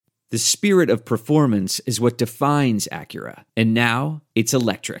The spirit of performance is what defines Acura, and now it's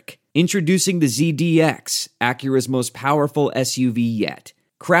electric. Introducing the ZDX, Acura's most powerful SUV yet.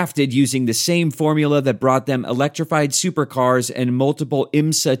 Crafted using the same formula that brought them electrified supercars and multiple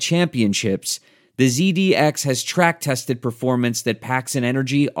IMSA championships, the ZDX has track-tested performance that packs an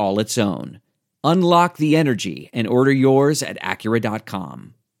energy all its own. Unlock the energy and order yours at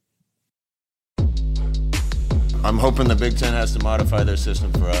Acura.com. I'm hoping the Big Ten has to modify their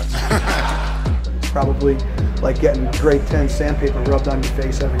system for us. Probably like getting grade 10 sandpaper rubbed on your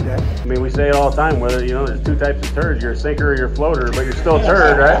face every day. I mean, we say it all the time, whether, there's two types of turds, you're a sinker or you're a floater, but you're still a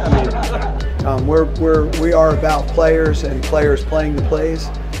turd, right? I mean, we are about players and players playing the plays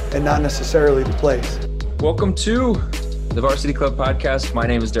and not necessarily the plays. Welcome to the Varsity Club podcast. My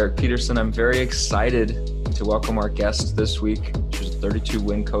name is Derek Peterson. I'm very excited to welcome our guest this week. She's a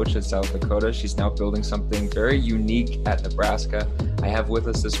 32-win coach at South Dakota. She's now building something very unique at Nebraska. I have with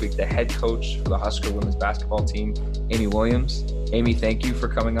us this week the head coach for the Husker women's basketball team, Amy Williams. Amy, thank you for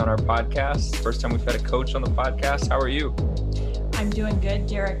coming on our podcast. First time we've had a coach on the podcast. How are you? I'm doing good,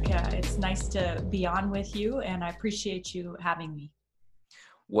 Derek. It's nice to be on with you, and I appreciate you having me.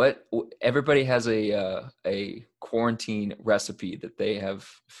 Everybody has a quarantine recipe that they have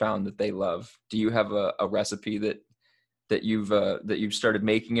found that they love. Do you have a recipe that you've started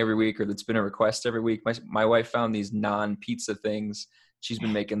making every week, or that's been a request every week? My wife found these non-pizza things. She's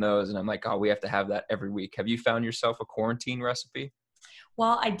been making those, and I'm like, oh, we have to have that every week. Have you found yourself a quarantine recipe?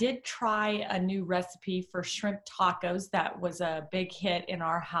 Well, I did try a new recipe for shrimp tacos that was a big hit in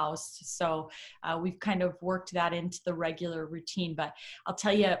our house. So we've kind of worked that into the regular routine. But I'll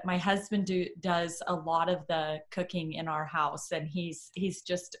tell you, my husband does a lot of the cooking in our house, and he's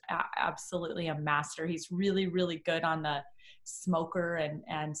just absolutely a master. He's really, really good on the smoker.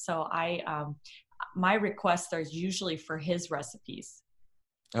 And so my requests are usually for his recipes.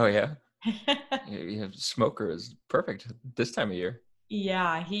 Oh, yeah. You have smoker is perfect this time of year.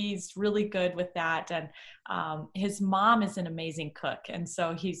 Yeah, he's really good with that. And his mom is an amazing cook. And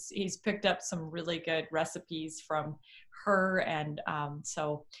so he's picked up some really good recipes from her. And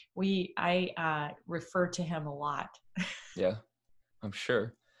so I refer to him a lot. Yeah, I'm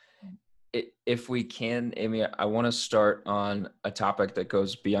sure. If we can, Amy, I want to start on a topic that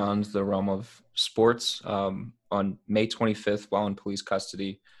goes beyond the realm of sports. On May 25th, while in police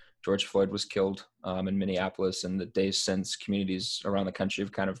custody, George Floyd was killed in Minneapolis, and the days since, communities around the country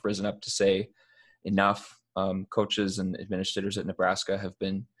have kind of risen up to say enough. Coaches and administrators at Nebraska have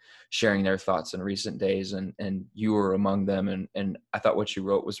been sharing their thoughts in recent days, and you were among them. And I thought what you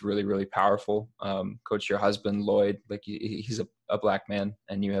wrote was really, really powerful. Coach, your husband, Lloyd, like he's a black man,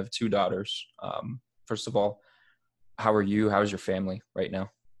 and you have two daughters. First of all, how are you? How's your family right now?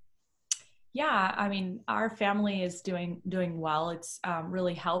 Yeah, I mean, our family is doing well. It's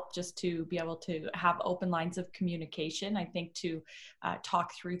really helped just to be able to have open lines of communication. I think to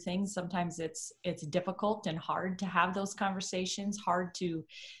talk through things. Sometimes it's difficult and hard to have those conversations. Hard to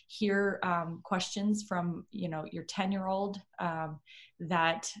hear questions from your 10-year-old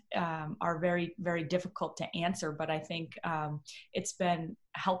that are very, very difficult to answer. But I think it's been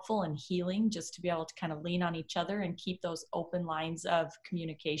helpful and healing just to be able to kind of lean on each other and keep those open lines of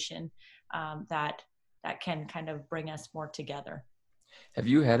communication. That can kind of bring us more together. Have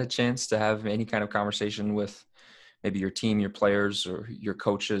you had a chance to have any kind of conversation with maybe your team, your players, or your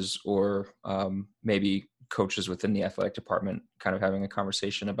coaches, or maybe coaches within the athletic department, kind of having a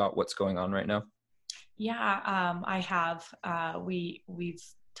conversation about what's going on right now? Yeah, I have. We've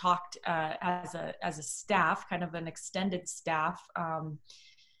talked as a staff, kind of an extended staff,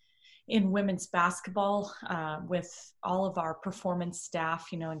 in women's basketball with all of our performance staff,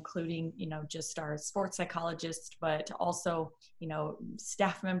 including, just our sports psychologists, but also,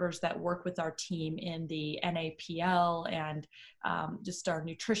 staff members that work with our team in the NAPL and just our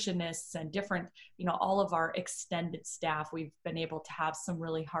nutritionists and different, all of our extended staff. We've been able to have some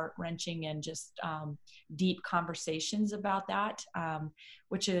really heart-wrenching and just deep conversations about that,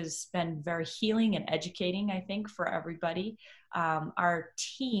 which has been very healing and educating, I think, for everybody. Our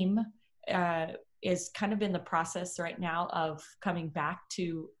team is kind of in the process right now of coming back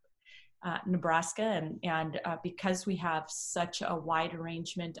to Nebraska, and because we have such a wide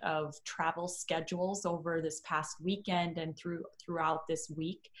arrangement of travel schedules over this past weekend and throughout this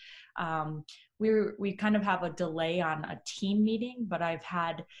week, we kind of have a delay on a team meeting, but I've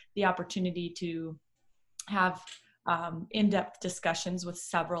had the opportunity to have in-depth discussions with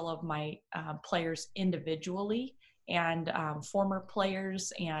several of my players individually, and former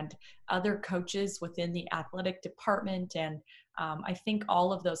players and other coaches within the athletic department. And I think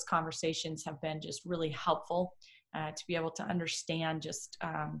all of those conversations have been just really helpful to be able to understand just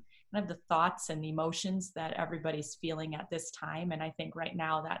kind of the thoughts and emotions that everybody's feeling at this time. And I think right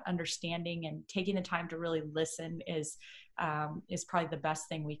now that understanding and taking the time to really listen is probably the best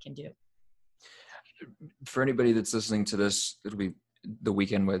thing we can do. For anybody that's listening to this, it'll be the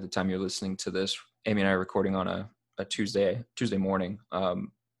weekend by the time you're listening to this. Amy and I are recording on a Tuesday morning.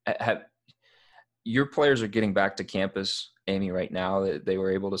 Your players are getting back to campus, Amy, right now. They were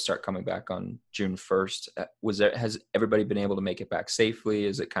able to start coming back on June 1st. Has everybody been able to make it back safely?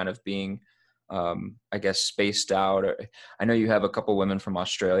 Is it kind of being, I guess, spaced out? I know you have a couple women from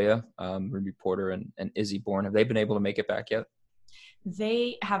Australia, Ruby Porter and Izzy Bourne. Have they been able to make it back yet?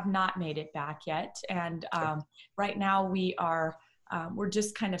 They have not made it back yet. And right now we're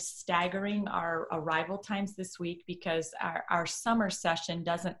just kind of staggering our arrival times this week because our summer session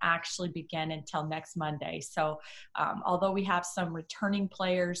doesn't actually begin until next Monday. So although we have some returning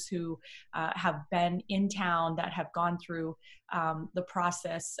players who have been in town that have gone through the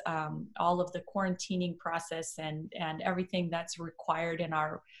process, all of the quarantining process and everything that's required in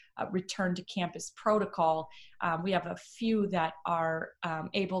our return to campus protocol, we have a few that are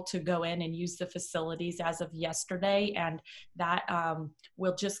able to go in and use the facilities as of yesterday, and that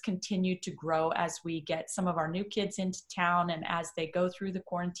will just continue to grow as we get some of our new kids into town and as they go through the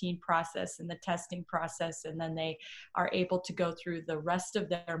quarantine process and the testing process, and then they are able to go through the rest of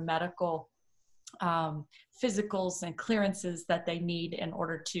their medical physicals and clearances that they need in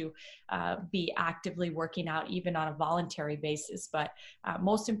order to be actively working out even on a voluntary basis. But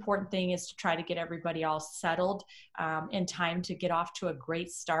most important thing is to try to get everybody all settled in time to get off to a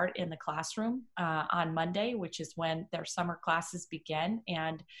great start in the classroom on Monday, which is when their summer classes begin.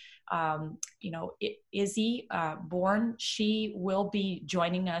 And Izzy Bourne, she will be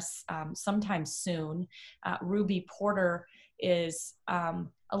joining us sometime soon. Ruby Porter is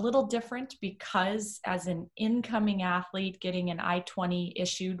a little different because as an incoming athlete getting an I-20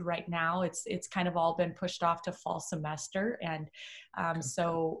 issued right now, it's kind of all been pushed off to fall semester. And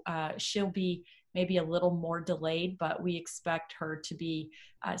so she'll be maybe a little more delayed, but we expect her to be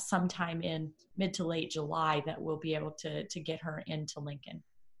sometime in mid to late July that we'll be able to get her into Lincoln.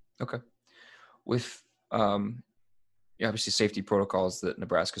 Okay. With obviously safety protocols that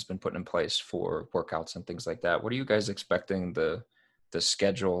Nebraska's been putting in place for workouts and things like that, what are you guys expecting the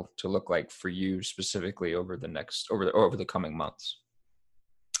schedule to look like for you specifically over the coming months?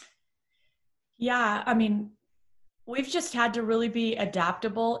 Yeah, I mean, we've just had to really be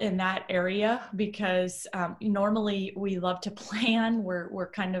adaptable in that area because normally we love to plan. We're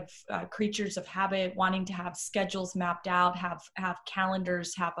kind of creatures of habit, wanting to have schedules mapped out, have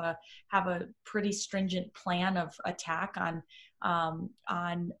calendars, have a pretty stringent plan of attack on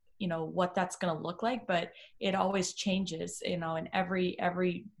what that's going to look like, but it always changes, and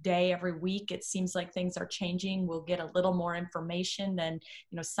every day, every week, it seems like things are changing. We'll get a little more information, then,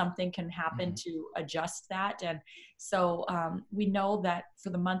 something can happen to adjust that. And so we know that for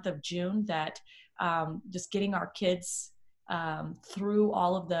the month of June that just getting our kids through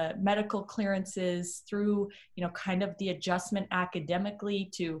all of the medical clearances, through, kind of the adjustment academically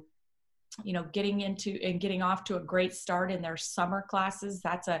to getting into and getting off to a great start in their summer classes.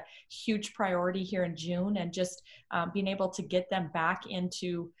 That's a huge priority here in June, and just being able to get them back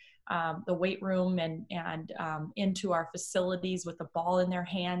into the weight room and into our facilities with the ball in their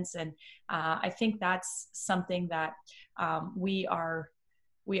hands. And I think that's something that we are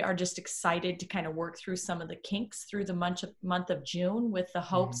just excited to kind of work through some of the kinks through the month of June, with the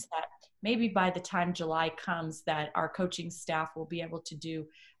hopes that maybe by the time July comes that our coaching staff will be able to do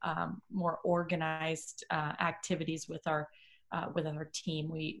more organized activities with our team.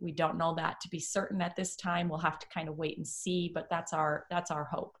 We don't know that to be certain at this time. We'll have to kind of wait and see, but that's our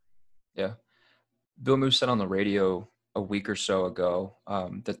hope. Yeah. Bill Moose said on the radio a week or so ago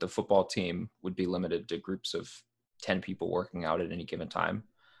that the football team would be limited to groups of 10 people working out at any given time.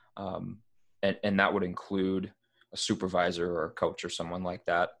 And that would include a supervisor or a coach or someone like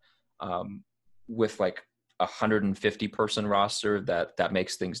that. With like 150 person roster, that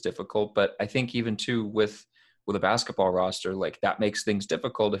makes things difficult. But I think even too with a basketball roster, like that makes things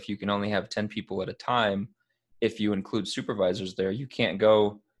difficult if you can only have 10 people at a time. If you include supervisors there, you can't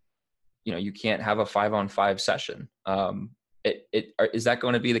go, you can't have a 5-on-5 session. Is that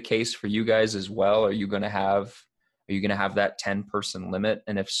going to be the case for you guys as well? Are you going to have that 10 person limit?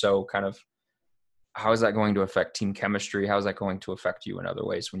 And if so, kind of, how is that going to affect team chemistry? How is that going to affect you in other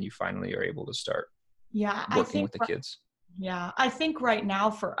ways when you finally are able to start working with the kids? Yeah, I think right now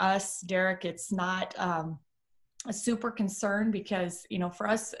for us, Derek, it's not a super concern because, for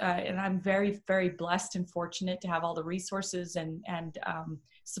us, and I'm very, very blessed and fortunate to have all the resources and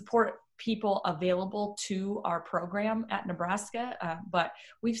support people available to our program at Nebraska. But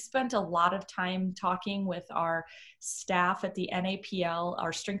we've spent a lot of time talking with our staff at the NAPL,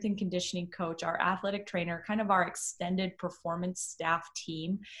 our strength and conditioning coach, our athletic trainer, kind of our extended performance staff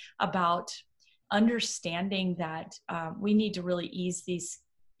team, about understanding that we need to really ease these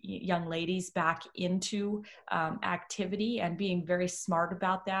young ladies back into activity, and being very smart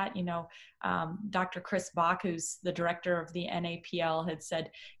about that. Dr. Chris Bach, who's the director of the NAPL, had said,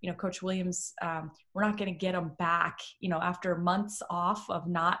 Coach Williams, we're not going to get them back, after months off of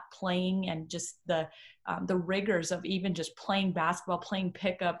not playing, and just the rigors of even just playing basketball, playing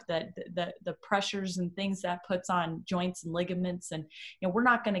pickup, the pressures and things that puts on joints and ligaments. And, we're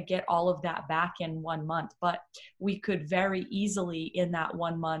not going to get all of that back in 1 month, but we could very easily in that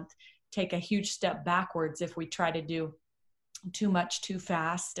 1 month take a huge step backwards if we try to do too much too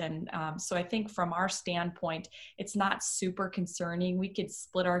fast. And so I think from our standpoint, it's not super concerning. We could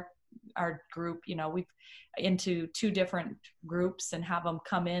split our group, we've into 2 different groups and have them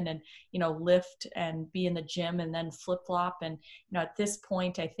come in and, lift and be in the gym and then flip flop. And, at this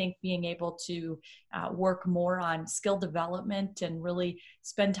point, I think being able to work more on skill development and really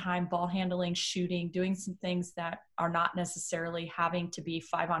spend time ball handling, shooting, doing some things that are not necessarily having to be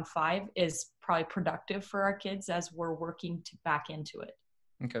 5-on-5 is probably productive for our kids as we're working back into it.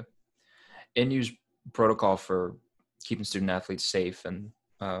 Okay. And use protocol for keeping student athletes safe and,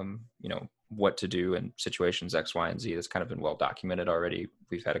 what to do in situations X, Y, and Z. That's kind of been well documented already.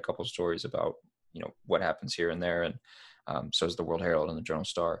 We've had a couple of stories about, what happens here and there. And so is the World Herald and the Journal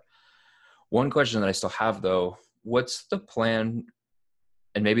Star. One question that I still have though, what's the plan?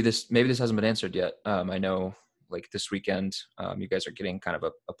 And maybe this hasn't been answered yet. I know like this weekend, you guys are getting kind of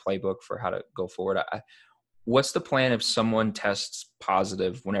a playbook for how to go forward. What's the plan if someone tests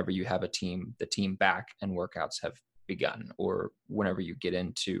positive whenever you have the team back and workouts have begun, or whenever you get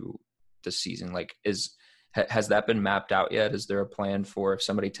into the season? Like, has that been mapped out yet? Is there a plan for if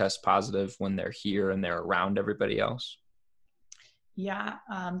somebody tests positive when they're here and they're around everybody else? Yeah,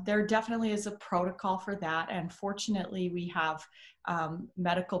 there definitely is a protocol for that. And fortunately, we have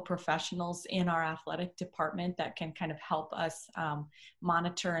medical professionals in our athletic department that can kind of help us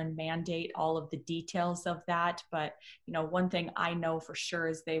monitor and mandate all of the details of that. But, one thing I know for sure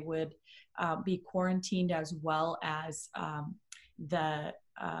is they would be quarantined, as well as the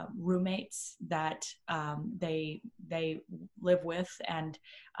roommates that they live with, and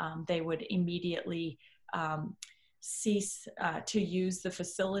they would immediately cease to use the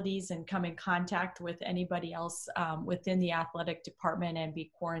facilities and come in contact with anybody else within the athletic department, and be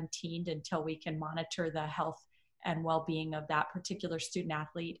quarantined until we can monitor the health and well-being of that particular student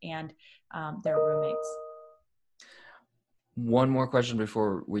athlete and their roommates. One more question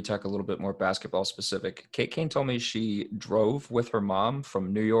before we talk a little bit more basketball specific. Kate Kane told me she drove with her mom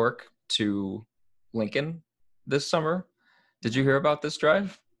from New York to Lincoln this summer. Did you hear about this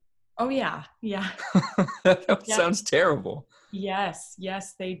drive? Oh, yeah. That sounds terrible. Yes,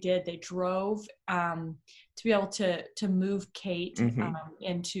 they did. They drove to be able to move Kate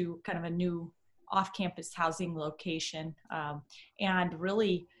into kind of a new off-campus housing location. And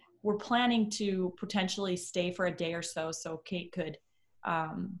really, we're planning to potentially stay for a day or so Kate could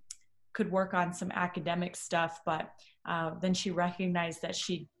work on some academic stuff. But then she recognized that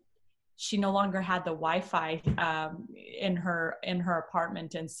she no longer had the Wi-Fi in her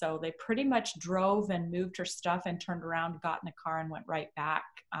apartment. And so they pretty much drove and moved her stuff and turned around, got in the car, and went right back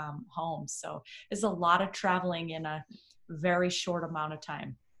home. So it's a lot of traveling in a very short amount of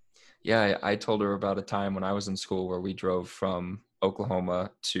time. Yeah, I told her about a time when I was in school where we drove from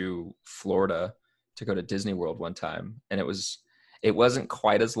Oklahoma to Florida to go to Disney World one time. And it wasn't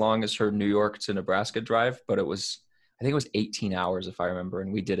quite as long as her New York to Nebraska drive, but I think it was 18 hours if I remember.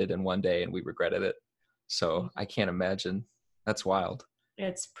 And we did it in one day and we regretted it. So I can't imagine. That's wild.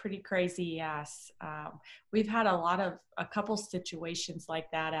 It's pretty crazy. Yes. We've had a couple situations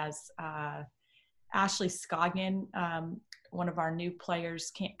like that, as Ashley Scoggin, one of our new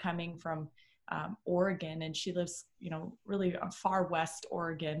players, coming from Oregon, and she lives, really far west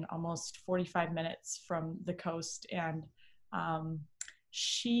Oregon, almost 45 minutes from the coast. And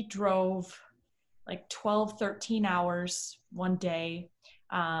she drove like 12, 13 hours one day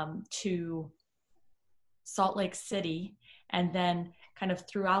to Salt Lake City, and then kind of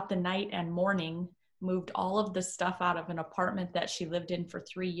throughout the night and morning moved all of the stuff out of an apartment that she lived in for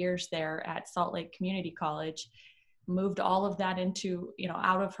 3 years there at Salt Lake Community College, moved all of that into,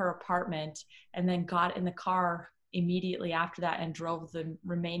 out of her apartment, and then got in the car immediately after that and drove the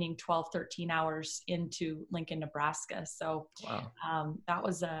remaining 12, 13 hours into Lincoln, Nebraska. So wow. That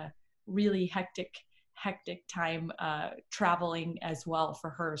was a really hectic hectic time traveling as well for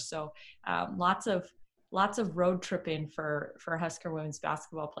her. So lots of road tripping for Husker women's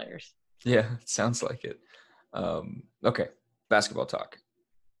basketball players. Yeah, it sounds like it. Okay, basketball talk.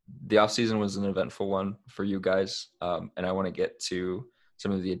 The offseason was an eventful one for you guys, and I want to get to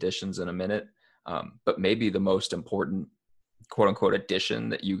some of the additions in a minute. But maybe the most important quote unquote addition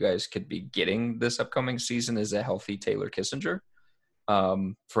that you guys could be getting this upcoming season is a healthy Taylor Kissinger.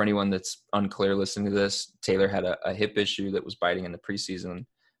 For anyone that's unclear listening to this, Taylor had a hip issue that was biting in the preseason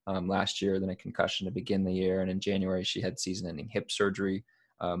last year, then a concussion to begin the year. And in January, she had season-ending hip surgery.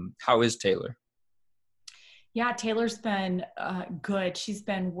 How is Taylor? Yeah, Taylor's been good. She's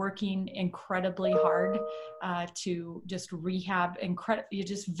been working incredibly hard to just rehab. You're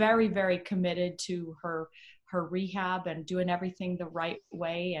just very, very committed to her rehab and doing everything the right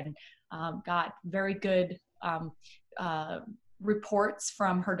way, and got very good reports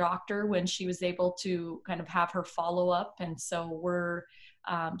from her doctor when she was able to kind of have her follow up. And so we're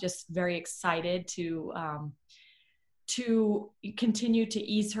just very excited to continue to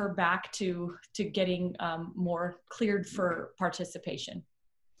ease her back to getting more cleared for participation.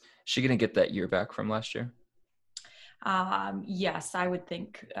 Is she going to get that year back from last year? Yes, I would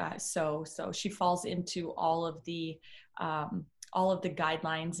think so. So she falls into all of the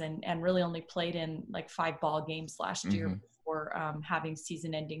guidelines, and really only played in like 5 ball games last year before having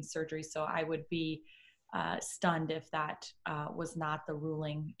season-ending surgery. So I would be stunned if that was not the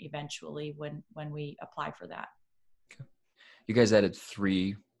ruling eventually when we apply for that. Okay. You guys added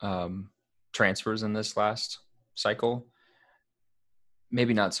 3 transfers in this last cycle.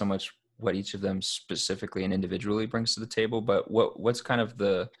 Maybe not so much what each of them specifically and individually brings to the table, but what's kind of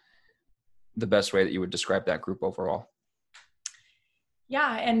the best way that you would describe that group overall?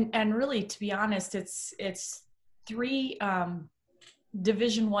 Yeah, and really, to be honest, it's 3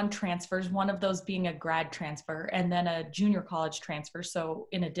 Division I transfers, one of those being a grad transfer, and then a junior college transfer. So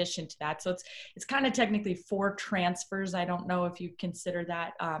in addition to that, so it's kind of technically 4 transfers. I don't know if you consider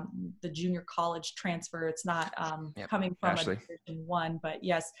that the junior college transfer. It's not coming from Ashley. a Division I, but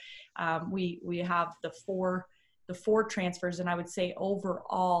yes, we have the four transfers, and I would say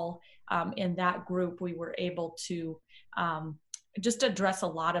overall in that group we were able to just address a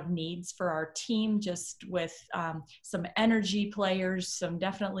lot of needs for our team, just with some energy players, some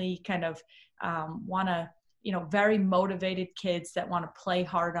definitely kind of want to, very motivated kids that want to play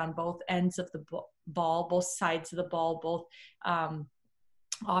hard on both ends of the ball, both sides of the ball, both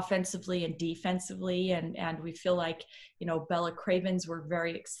offensively and defensively. And we feel like, Bella Cravens, we're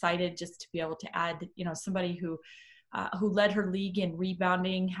very excited just to be able to add, somebody who led her league in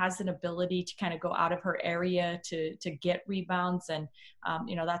rebounding, has an ability to kind of go out of her area to get rebounds. And,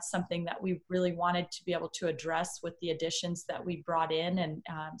 that's something that we really wanted to be able to address with the additions that we brought in. And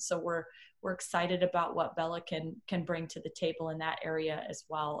so we're excited about what Bella can bring to the table in that area as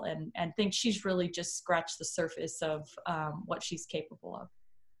well. And think she's really just scratched the surface of what she's capable of.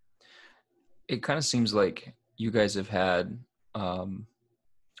 It kind of seems like you guys have had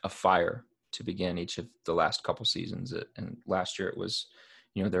a fire to begin each of the last couple seasons. And last year it was,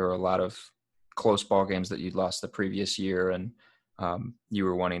 there were a lot of close ball games that you'd lost the previous year, and you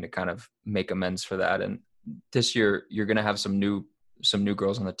were wanting to kind of make amends for that. And this year you're going to have some new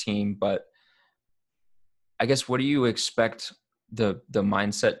girls on the team, but I guess, what do you expect the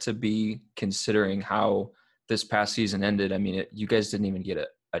mindset to be, considering how this past season ended? I mean, you guys didn't even get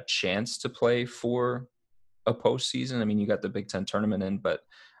a chance to play for a postseason. I mean, you got the Big Ten tournament in, but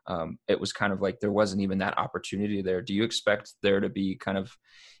it was kind of like there wasn't even that opportunity there. Do you expect there to be kind of,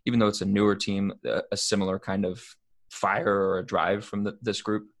 even though it's a newer team, a similar kind of fire or a drive from this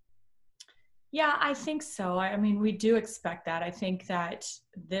group? Yeah, I think so. I mean, we do expect that. I think that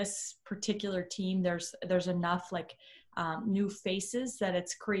this particular team, there's enough like new faces that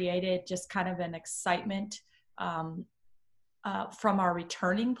it's created just kind of an excitement from our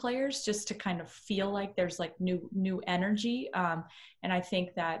returning players, just to kind of feel like there's like new energy. And I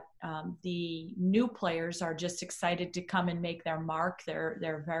think that the new players are just excited to come and make their mark.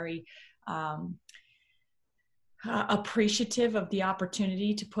 They're very appreciative of the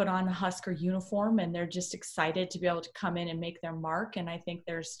opportunity to put on a Husker uniform, and they're just excited to be able to come in and make their mark. And I think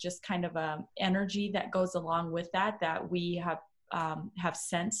there's just kind of a energy that goes along with that we have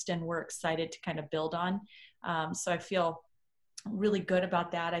sensed, and we're excited to kind of build on. So I feel really good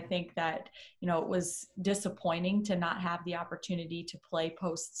about that. I think that, it was disappointing to not have the opportunity to play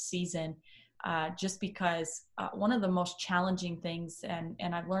postseason, just because one of the most challenging things, and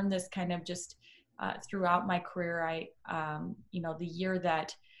I've learned this kind of just throughout my career, the year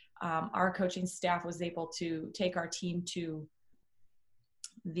that our coaching staff was able to take our team to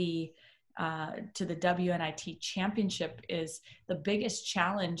the to the WNIT championship is the biggest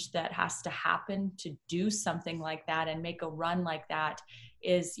challenge that has to happen to do something like that and make a run like that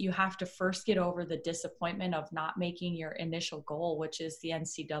is you have to first get over the disappointment of not making your initial goal, which is the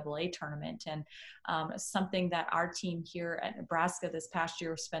NCAA tournament. And something that our team here at Nebraska this past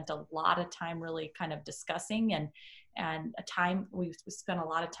year spent a lot of time really kind of discussing and we spent a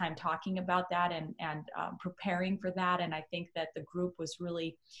lot of time talking about that and preparing for that. And I think that the group was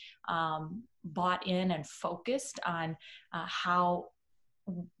really bought in and focused on how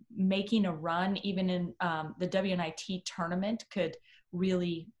making a run even in the WNIT tournament could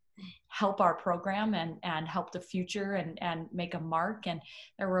really help our program and help the future and make a mark. And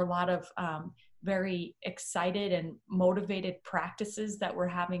there were a lot of very excited and motivated practices that were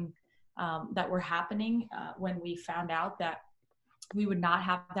happening when we found out that we would not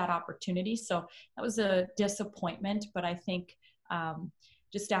have that opportunity. So that was a disappointment, but I think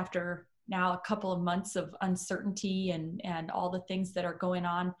just after now a couple of months of uncertainty and all the things that are going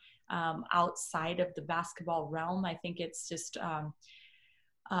on outside of the basketball realm, I think it's just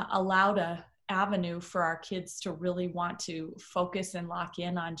allowed a avenue for our kids to really want to focus and lock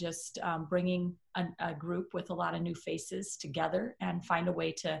in on just bringing a group with a lot of new faces together and find a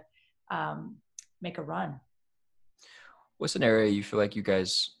way to make a run. What's an area you feel like you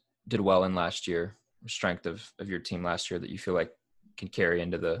guys did well in last year, or strength of your team last year that you feel like can carry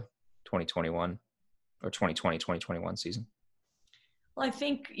into the 2021 or 2020, 2021 season? Well, I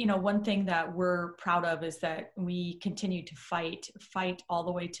think, one thing that we're proud of is that we continue to fight all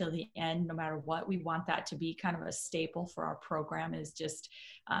the way till the end, no matter what. We want that to be kind of a staple for our program is just,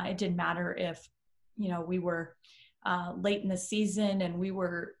 it didn't matter if, we were late in the season and we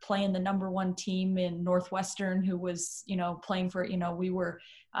were playing the number one team in Northwestern who was, playing for, we were,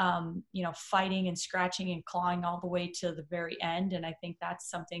 fighting and scratching and clawing all the way to the very end. And I think that's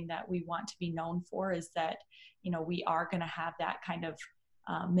something that we want to be known for is that, we are going to have that kind of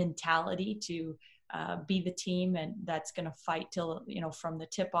mentality to be the team and that's going to fight till, from the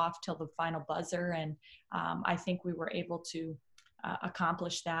tip off till the final buzzer. And I think we were able to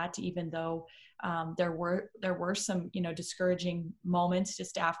accomplish that, even though there were some, discouraging moments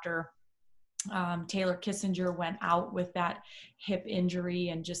just after Taylor Kissinger went out with that hip injury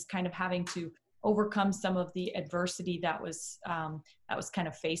and just kind of having to overcome some of the adversity that was kind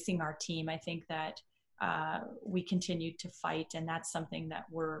of facing our team. I think that we continued to fight, and that's something that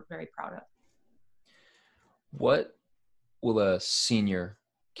we're very proud of. What will a senior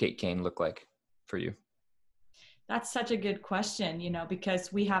Kate Kane look like for you? That's such a good question,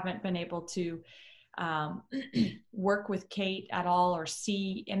 because we haven't been able to work with Kate at all or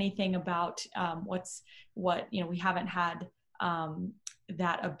see anything about we haven't had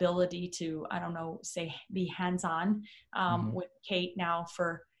that ability to, be hands-on with Kate now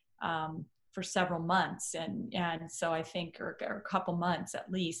for several months. And so I think, or a couple months at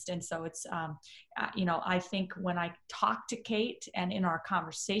least. And so it's, I think when I talk to Kate and in our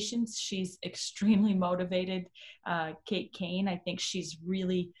conversations, she's extremely motivated. Kate Kane, I think she's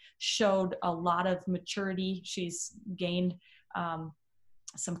really showed a lot of maturity. She's gained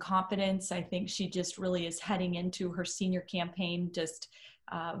some confidence. I think she just really is heading into her senior campaign, just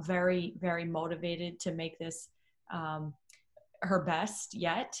very, very motivated to make this her best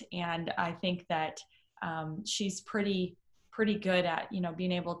yet. And I think that she's pretty good at,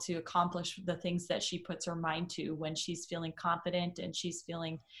 being able to accomplish the things that she puts her mind to when she's feeling confident and she's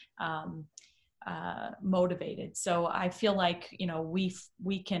feeling motivated. So I feel like,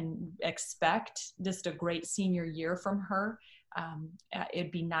 we can expect just a great senior year from her.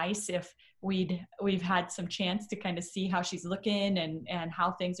 It'd be nice if we've had some chance to kind of see how she's looking and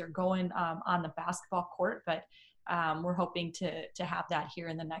how things are going on the basketball court, but we're hoping to have that here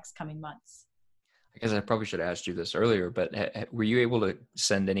in the next coming months. I guess I probably should have asked you this earlier, but were you able to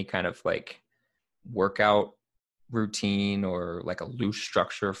send any kind of like workout routine or like a loose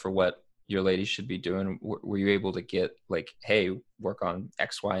structure for what your ladies should be doing? Were you able to get like, hey, work on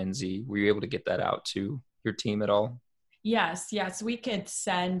X, Y, and Z? Were you able to get that out to your team at all? Yes. We could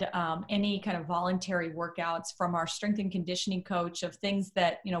send any kind of voluntary workouts from our strength and conditioning coach of things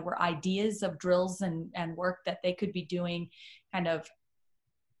that, were ideas of drills and work that they could be doing kind of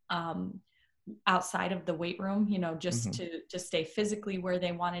outside of the weight room, just to stay physically where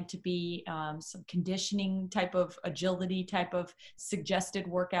they wanted to be, some conditioning type of agility type of suggested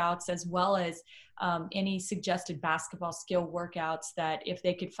workouts, as well as any suggested basketball skill workouts that if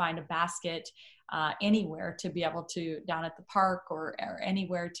they could find a basket anywhere to be able to down at the park or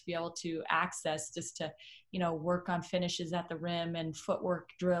anywhere to be able to access, just to work on finishes at the rim and footwork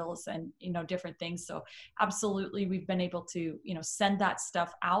drills and, different things. So absolutely, we've been able to, send that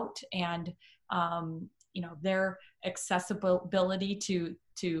stuff out, and, their accessibility to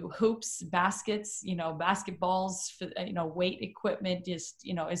hoops, baskets, basketballs, weight equipment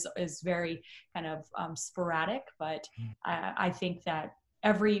is very kind of sporadic. But I think that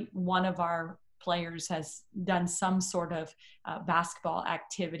every one of our players has done some sort of basketball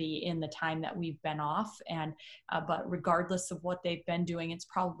activity in the time that we've been off. And but regardless of what they've been doing, it's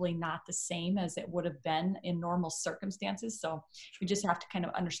probably not the same as it would have been in normal circumstances. So we just have to kind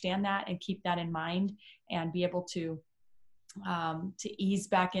of understand that and keep that in mind, and be able to ease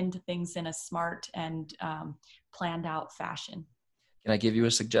back into things in a smart and planned out fashion. Can I give you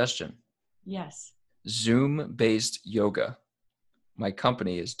a suggestion? Yes. Zoom-based yoga. My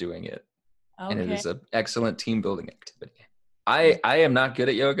company is doing it. Okay. And it is an excellent team building activity. I am not good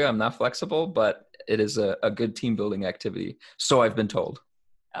at yoga. I'm not flexible, but it is a good team building activity. So I've been told.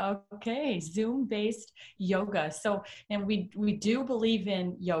 Okay. Zoom-based yoga. So, and we do believe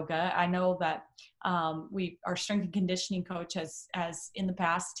in yoga. I know that our strength and conditioning coach has in the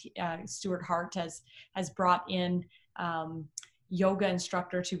past, Stuart Hart has brought in yoga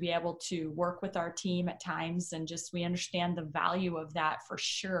instructor to be able to work with our team at times, and just we understand the value of that for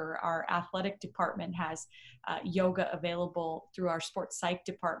sure. Our athletic department has yoga available through our sports psych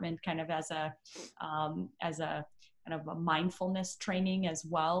department, kind of as a kind of a mindfulness training as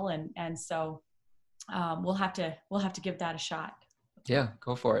well, and so we'll have to give that a shot. Yeah,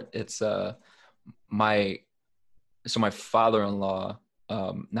 go for it. It's my father-in-law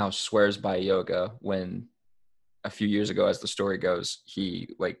now swears by yoga, when a few years ago, as the story goes, he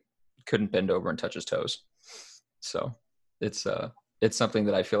couldn't bend over and touch his toes. So it's something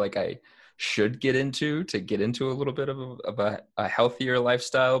that I feel like I should get into to get into a little bit of a healthier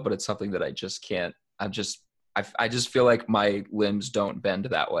lifestyle, but it's something that I just can't. I just feel like my limbs don't bend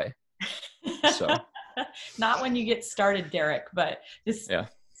that way. So not when you get started, Derek, but just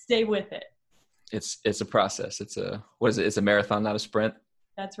stay with it. It's a process. It's a marathon, not a sprint.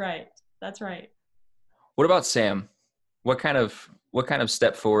 That's right. What about Sam? What kind of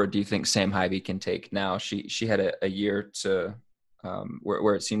step forward do you think Sam Hyvee can take now? She had a year to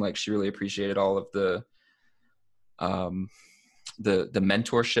where it seemed like she really appreciated all of the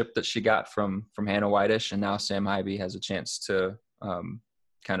mentorship that she got from Hannah Whitish, and now Sam Hyvee has a chance to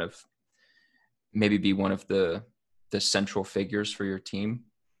kind of maybe be one of the central figures for your team.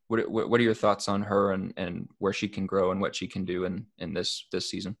 What are your thoughts on her and where she can grow and what she can do in this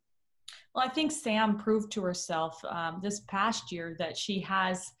season? Well, I think Sam proved to herself this past year that she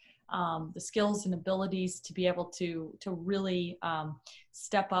has the skills and abilities to be able to really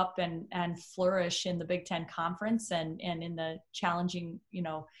step up and flourish in the Big Ten Conference and in the challenging,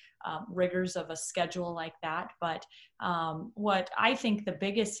 rigors of a schedule like that. But what I think the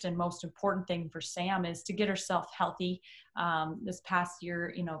biggest and most important thing for Sam is to get herself healthy. This past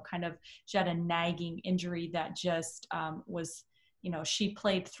year, she had a nagging injury that just was, she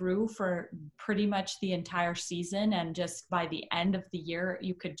played through for pretty much the entire season. And just by the end of the year,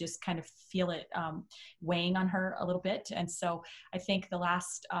 you could just kind of feel it weighing on her a little bit. And so I think the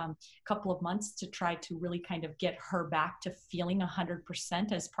last couple of months to try to really kind of get her back to feeling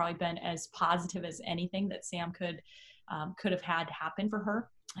 100% has probably been as positive as anything that Sam could have had happen for her.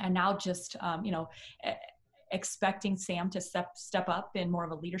 And now just, expecting Sam to step up in more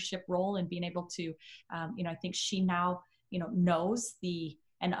of a leadership role and being able to, I think she now, knows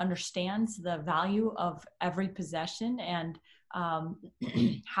and understands the value of every possession and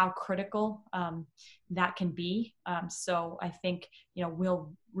how critical that can be. So I think,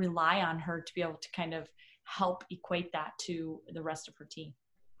 we'll rely on her to be able to kind of help equate that to the rest of her team.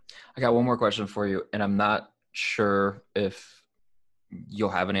 I got one more question for you, and I'm not sure if you'll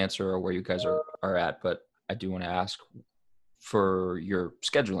have an answer or where you guys are at, but I do want to ask for your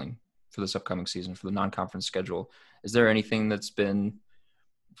scheduling for this upcoming season, for the non-conference schedule. Is there anything that's been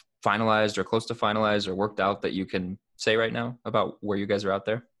finalized or close to finalized or worked out that you can say right now about where you guys are out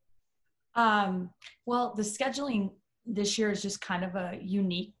there? Well, the scheduling this year is just kind of a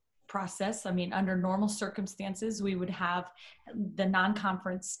unique process. I mean, under normal circumstances, we would have the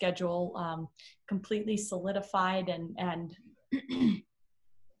non-conference schedule completely solidified and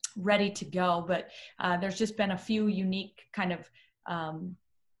ready to go. But there's just been a few unique kind of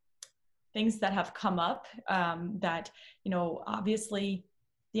things that have come up that, obviously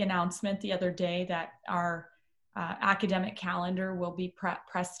the announcement the other day that our academic calendar will be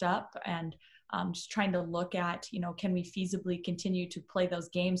pressed up, and just trying to look at, can we feasibly continue to play those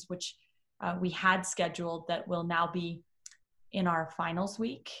games, which we had scheduled that will now be in our finals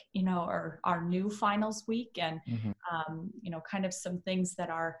week, or our new finals week, and kind of some things that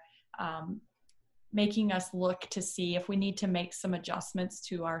are making us look to see if we need to make some adjustments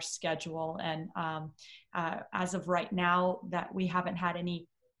to our schedule. And as of right now, that we haven't had any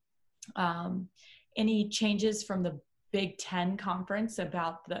changes from the Big Ten conference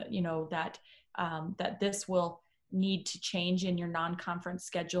about that this will need to change in your non-conference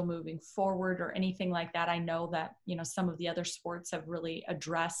schedule moving forward or anything like that. I know that, some of the other sports have really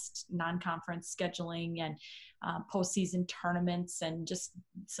addressed non-conference scheduling and postseason tournaments and just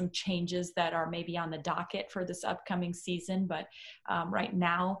some changes that are maybe on the docket for this upcoming season. But right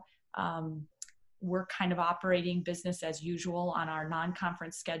now, we're kind of operating business as usual on our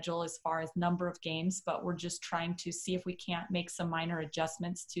non-conference schedule as far as number of games, but we're just trying to see if we can't make some minor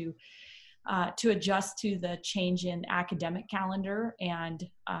adjustments to adjust to the change in academic calendar and,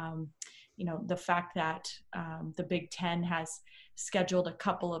 the fact that the Big Ten has scheduled a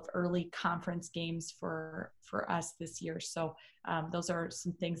couple of early conference games for us this year. So those are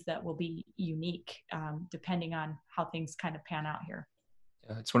some things that will be unique depending on how things kind of pan out here.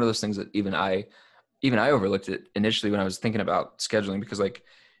 Yeah, it's one of those things that even I overlooked it initially when I was thinking about scheduling, because like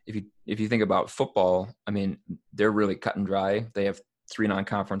if you think about football, I mean, they're really cut and dry. They have 3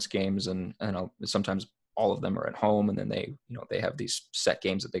 non-conference games and sometimes all of them are at home, and then they have these set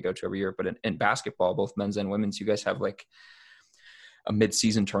games that they go to every year. But in basketball, both men's and women's, you guys have like a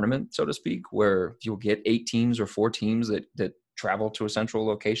mid-season tournament, so to speak, where you'll get 8 teams or 4 teams that travel to a central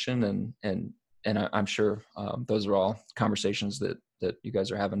location. And I'm sure those are all conversations that you guys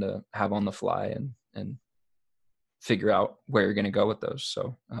are having to have on the fly and figure out where you're going to go with those.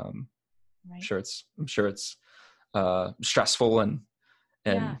 So right. I'm sure it's stressful and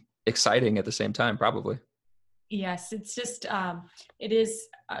exciting at the same time, probably. Yes, it's just, it is,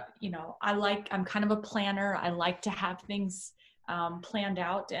 I'm kind of a planner. I like to have things planned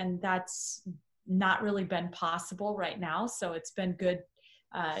out, and that's not really been possible right now. So it's been good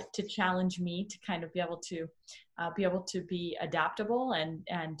to challenge me to kind of be able to be adaptable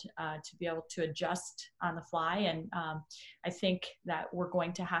and to be able to adjust on the fly. And I think that we're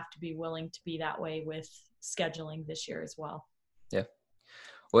going to have to be willing to be that way with scheduling this year as well. Yeah.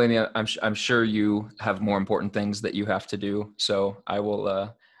 Well, Amy, I'm sure you have more important things that you have to do. So I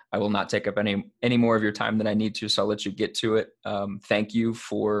will not take up any more of your time than I need to. So I'll let you get to it. Thank you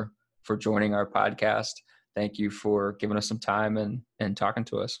for joining our podcast. Thank you for giving us some time and talking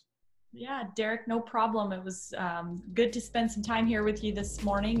to us. Yeah, Derek, no problem. It was good to spend some time here with you this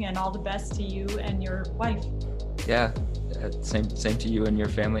morning, and all the best to you and your wife. Yeah, same to you and your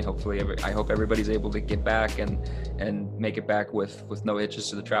family. Hopefully, I hope everybody's able to get back and make it back with no hitches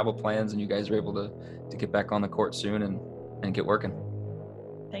to the travel plans, and you guys are able to get back on the court soon and get working.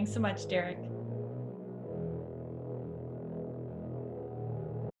 Thanks so much, Derek.